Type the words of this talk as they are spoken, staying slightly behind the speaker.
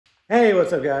Hey,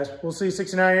 what's up guys? We'll see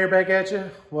 69 here back at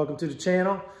you. Welcome to the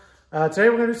channel. Today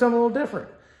we're gonna do something a little different.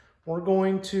 We're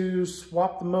going to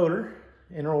swap the motor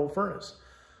in our old furnace.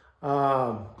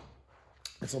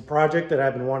 It's a project that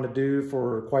I've been wanting to do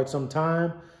for quite some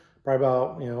time,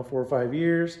 probably about 4 or 5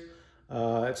 years.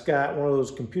 It's got one of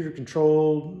those computer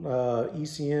controlled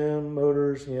ECM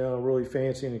motors, really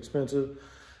fancy and expensive.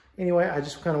 Anyway, I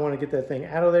just kind of want to get that thing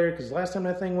out of there because last time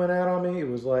that thing went out on me, it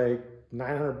was like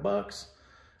 900 bucks.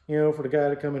 For the guy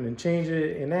to come in and change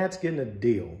it. And that's getting a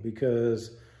deal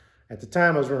because at the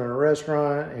time I was running a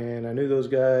restaurant and I knew those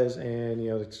guys and,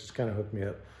 it just kind of hooked me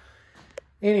up.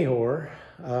 Anyhow,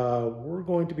 we're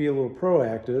going to be a little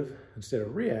proactive instead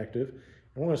of reactive.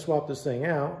 And we're going to swap this thing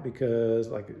out because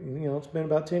it's been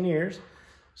about 10 years.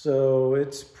 So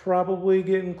it's probably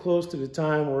getting close to the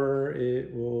time where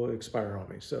it will expire on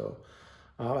me. So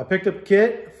I picked up a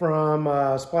kit from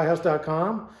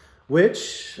supplyhouse.com.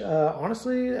 Which,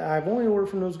 honestly, I've only ordered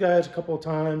from those guys a couple of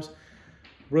times.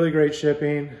 Really great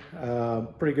shipping,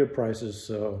 pretty good prices.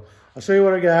 So I'll show you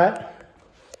what I got.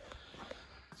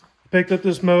 Picked up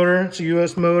this motor. It's a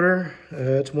US motor.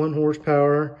 It's 1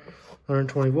 horsepower,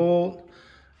 120 volt.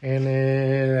 And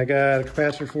then I got a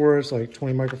capacitor for it. It's like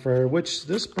 20 microfarad, which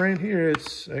this brand here,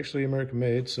 it's actually American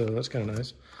made. So that's kind of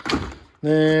nice.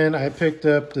 Then I picked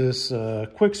up this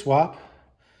Qwikswap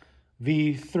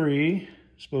V3.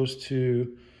 Supposed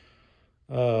to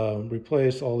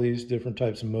replace all these different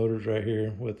types of motors right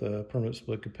here with a permanent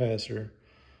split capacitor.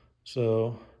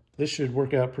 So this should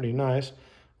work out pretty nice.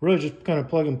 Really just kind of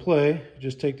plug and play.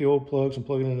 Just take the old plugs and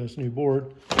plug it in this new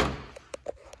board.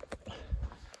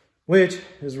 Which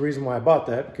is the reason why I bought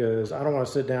that, because I don't want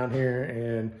to sit down here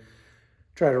and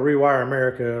try to rewire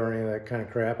America or any of that kind of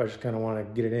crap. I just kind of want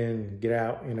to get it in, get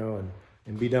out, and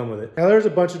be done with it. Now there's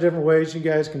a bunch of different ways you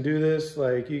guys can do this.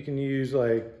 Like you can use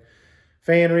like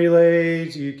fan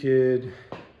relays, you can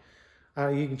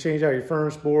change out your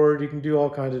furnace board, you can do all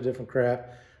kinds of different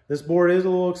crap. This board is a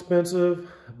little expensive,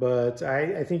 but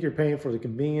I think you're paying for the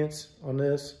convenience on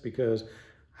this because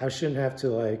I shouldn't have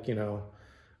to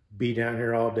be down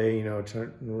here all day, trying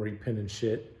to repinning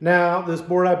shit. Now this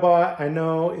board I bought, I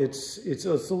know it's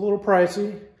a little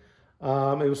pricey.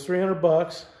 It was 300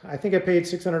 bucks. I think I paid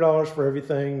 $600 for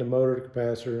everything, the motor, the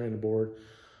capacitor, and the board.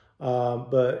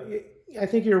 But I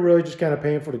think you're really just kind of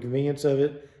paying for the convenience of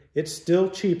it. It's still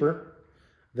cheaper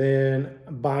than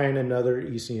buying another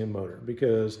ECM motor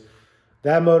because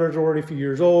that motor is already a few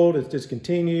years old. It's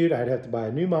discontinued. I'd have to buy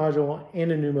a new module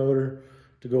and a new motor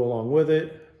to go along with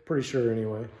it. Pretty sure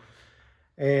anyway.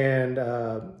 And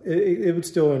it would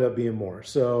still end up being more.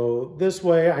 So this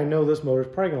way, I know this motor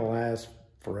is probably going to last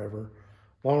forever,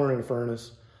 longer than the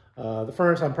furnace. The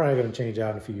furnace I'm probably going to change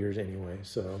out in a few years anyway.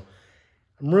 So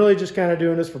I'm really just kind of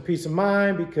doing this for peace of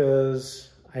mind because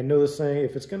I know this thing,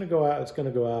 if it's going to go out, it's going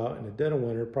to go out in the dead of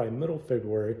winter, probably middle of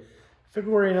February.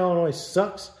 February in Illinois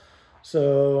sucks.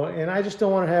 So, and I just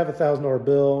don't want to have a $1,000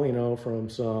 bill, from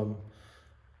some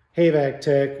HVAC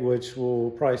tech, which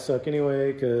will probably suck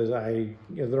anyway because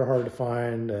they're hard to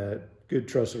find, good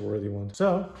trustworthy ones.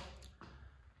 So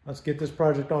let's get this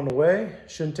project on the way.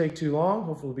 Shouldn't take too long.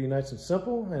 Hopefully it'll be nice and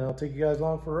simple, and I'll take you guys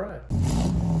along for a ride.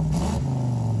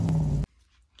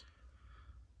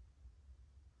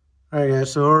 All right,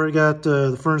 guys, so I already got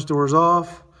the furnace doors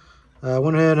off. I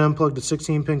went ahead and unplugged the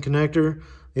 16-pin connector.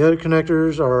 The other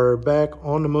connectors are back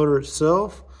on the motor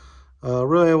itself.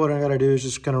 Really what I gotta do is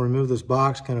just kind of remove this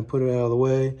box, kind of put it out of the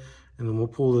way, and then we'll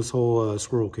pull this whole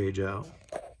squirrel cage out.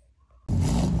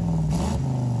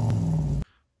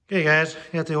 Okay guys,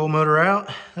 got the old motor out.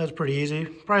 That was pretty easy.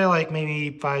 Probably like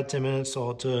maybe 5-10 minutes,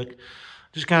 all it took.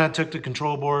 Just kind of took the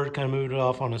control board, kind of moved it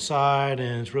off on the side,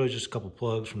 and it's really just a couple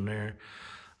plugs from there.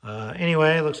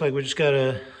 Anyway, it looks like we just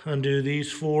gotta undo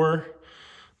these 4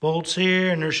 bolts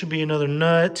here, and there should be another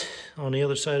nut on the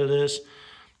other side of this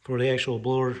for the actual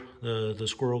blower, the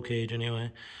squirrel cage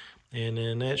anyway. And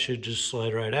then that should just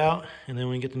slide right out, and then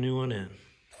we can get the new one in.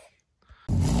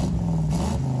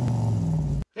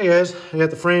 Hey guys, I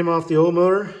got the frame off the old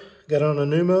motor, got on a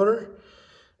new motor.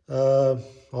 All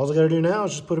I gotta do now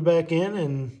is just put it back in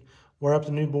and wire up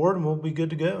the new board and we'll be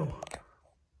good to go.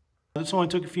 This only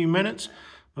took a few minutes,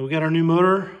 but we got our new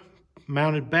motor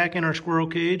mounted back in our squirrel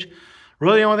cage.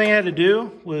 Really the only thing I had to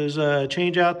do was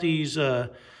change out these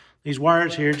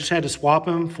wires here. Just had to swap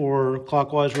them for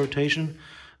clockwise rotation.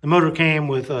 The motor came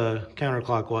with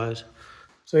counterclockwise.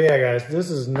 So yeah guys,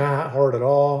 this is not hard at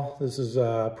all. This is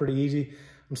pretty easy.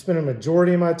 I'm spending a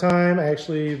majority of my time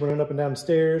actually running up and down the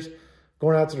stairs,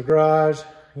 going out to the garage,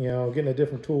 getting a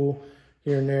different tool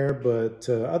here and there. But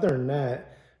other than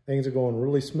that, things are going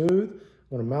really smooth.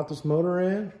 I'm going to mount this motor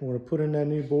in. I'm going to put in that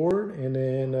new board, and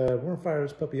then we're gonna fire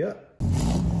this puppy up.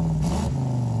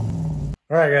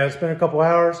 All right, guys, it's been a couple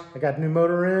hours. I got the new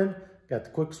motor in, got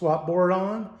the Qwikswap board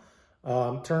on,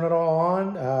 turn it all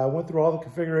on. I went through all the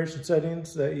configuration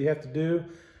settings that you have to do.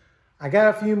 I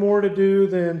got a few more to do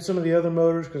than some of the other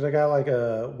motors because I got like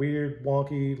a weird,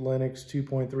 wonky Lennox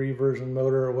 2.3 version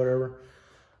motor or whatever.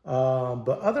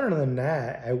 But other than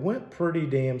that, I went pretty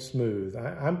damn smooth.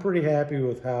 I'm pretty happy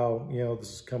with how,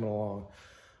 this is coming along.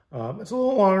 It's a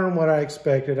little longer than what I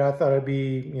expected. I thought I'd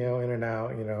be, in and out,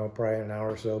 probably an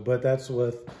hour or so. But that's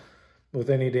with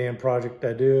any damn project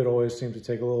I do. It always seems to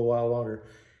take a little while longer.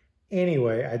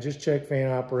 Anyway, I just checked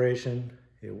fan operation.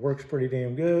 It works pretty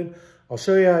damn good. I'll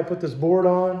show you how I put this board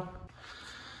on.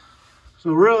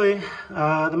 So really,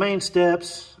 the main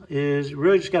steps is you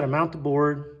really just got to mount the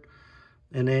board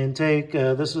and then take,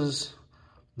 this is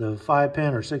the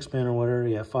 5-pin or 6-pin or whatever.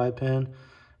 Yeah, 5-pin.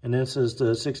 And this is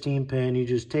the 16-pin. You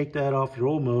just take that off your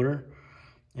old motor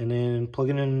and then plug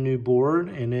it in a new board.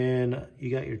 And then you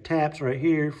got your taps right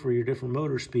here for your different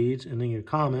motor speeds and then your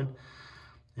common.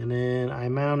 And then I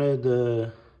mounted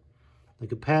the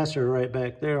capacitor right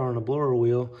back there on the blower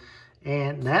wheel.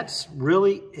 And that's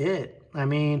really it. I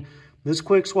mean, this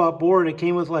Qwikswap board, it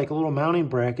came with like a little mounting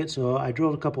bracket. So I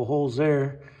drilled a couple holes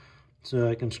there so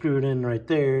I can screw it in right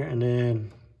there. And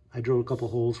then I drilled a couple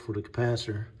holes for the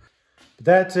capacitor. But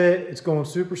that's it. It's going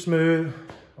super smooth.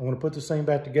 I want to put this thing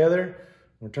back together.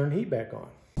 I'm going to turn the heat back on.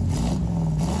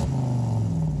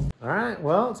 All right,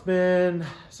 well, it's been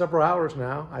several hours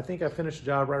now. I think I finished the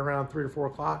job right around 3 or 4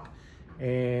 o'clock,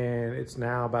 and it's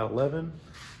now about 11.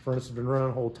 Furnace has been running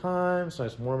the whole time. It's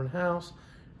nice and warm in the house.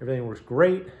 Everything works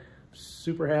great.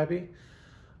 Super happy.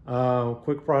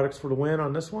 Quick products for the win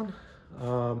on this one.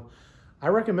 I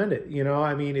recommend it.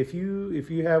 I mean, if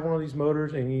you have one of these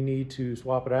motors and you need to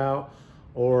swap it out,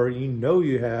 or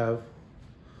you have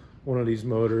one of these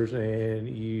motors and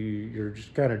you're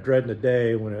just kind of dreading the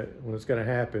day when it's going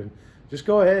to happen, just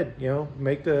go ahead,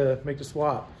 make the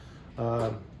swap.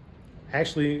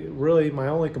 Actually, really, my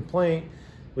only complaint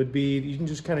would be you can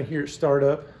just kind of hear it start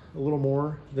up a little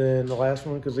more than the last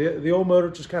one because the old motor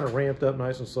just kind of ramped up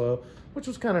nice and slow, which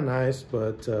was kind of nice,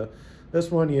 but this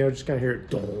one, just kind of hear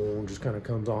it, just kind of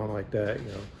comes on like that,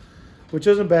 which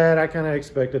isn't bad. I kind of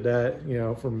expected that,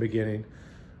 from the beginning.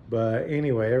 But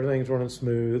anyway, everything's running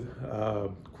smooth.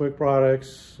 Quick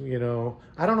products,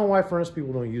 I don't know why furnace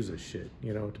people don't use this shit,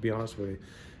 to be honest with you.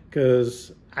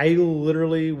 Because I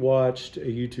literally watched a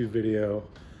YouTube video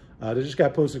that just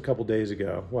got posted a couple days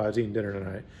ago while I was eating dinner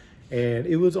tonight. And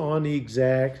it was on the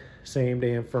exact same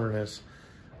damn furnace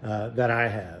that I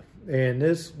have. And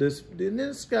this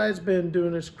guy's been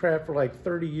doing this crap for like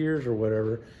 30 years or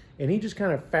whatever. And he just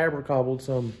kind of fabricated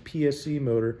some PSC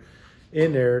motor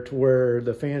in there to where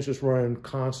the fan's just running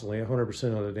constantly 100%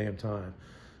 of the damn time.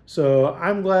 So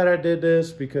I'm glad I did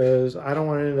this because I don't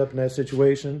want to end up in that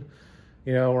situation,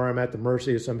 where I'm at the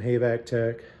mercy of some HVAC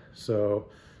tech. So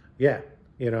yeah,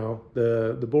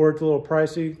 the board's a little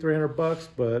pricey, 300 bucks,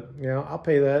 but I'll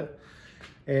pay that.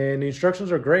 And the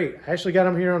instructions are great. I actually got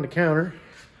them here on the counter.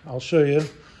 I'll show you.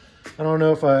 I don't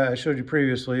know if I showed you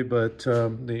previously, but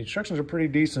the instructions are pretty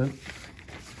decent.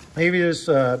 They give you this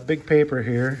big paper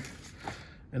here,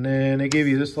 and then they give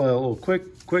you this little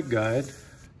quick guide.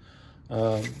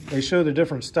 They show the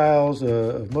different styles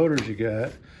of motors you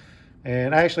got.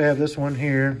 And I actually have this one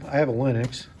here. I have a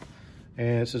Lennox,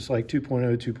 and it's just like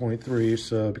 2.0, 2.3.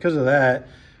 So because of that,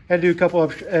 I had to do a couple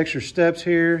of extra steps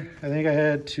here. I think I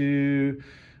had to,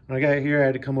 when I got here, I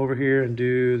had to come over here and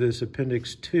do this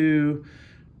Appendix 2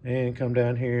 and come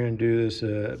down here and do this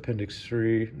Appendix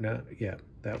 3. No, yeah,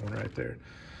 that one right there.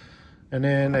 And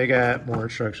then they got more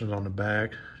instructions on the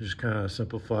back, just kind of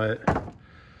simplify it.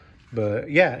 But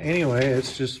yeah, anyway,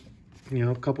 it's just,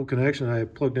 a couple connections. I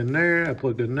plugged in there, I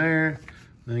plugged in there.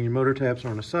 Then your motor taps are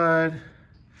on the side.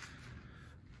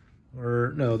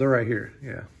 Or no, they're right here.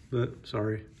 Yeah,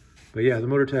 sorry. But yeah, the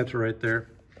motor taps are right there.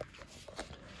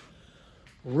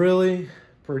 Really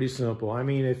pretty simple. I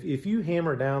mean, if you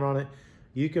hammer down on it,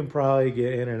 you can probably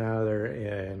get in and out of there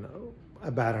in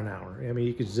about an hour. I mean,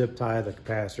 you could zip tie the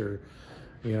capacitor,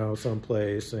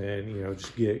 someplace and,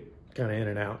 just get kind of in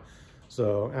and out.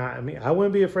 So, I mean, I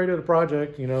wouldn't be afraid of the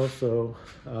project, so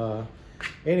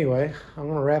anyway, I'm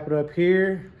going to wrap it up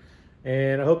here,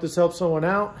 and I hope this helps someone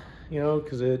out,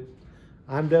 because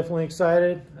I'm definitely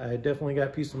excited. I definitely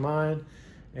got peace of mind,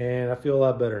 and I feel a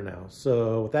lot better now.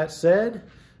 So with that said,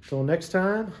 until next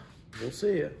time, we'll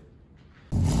see you.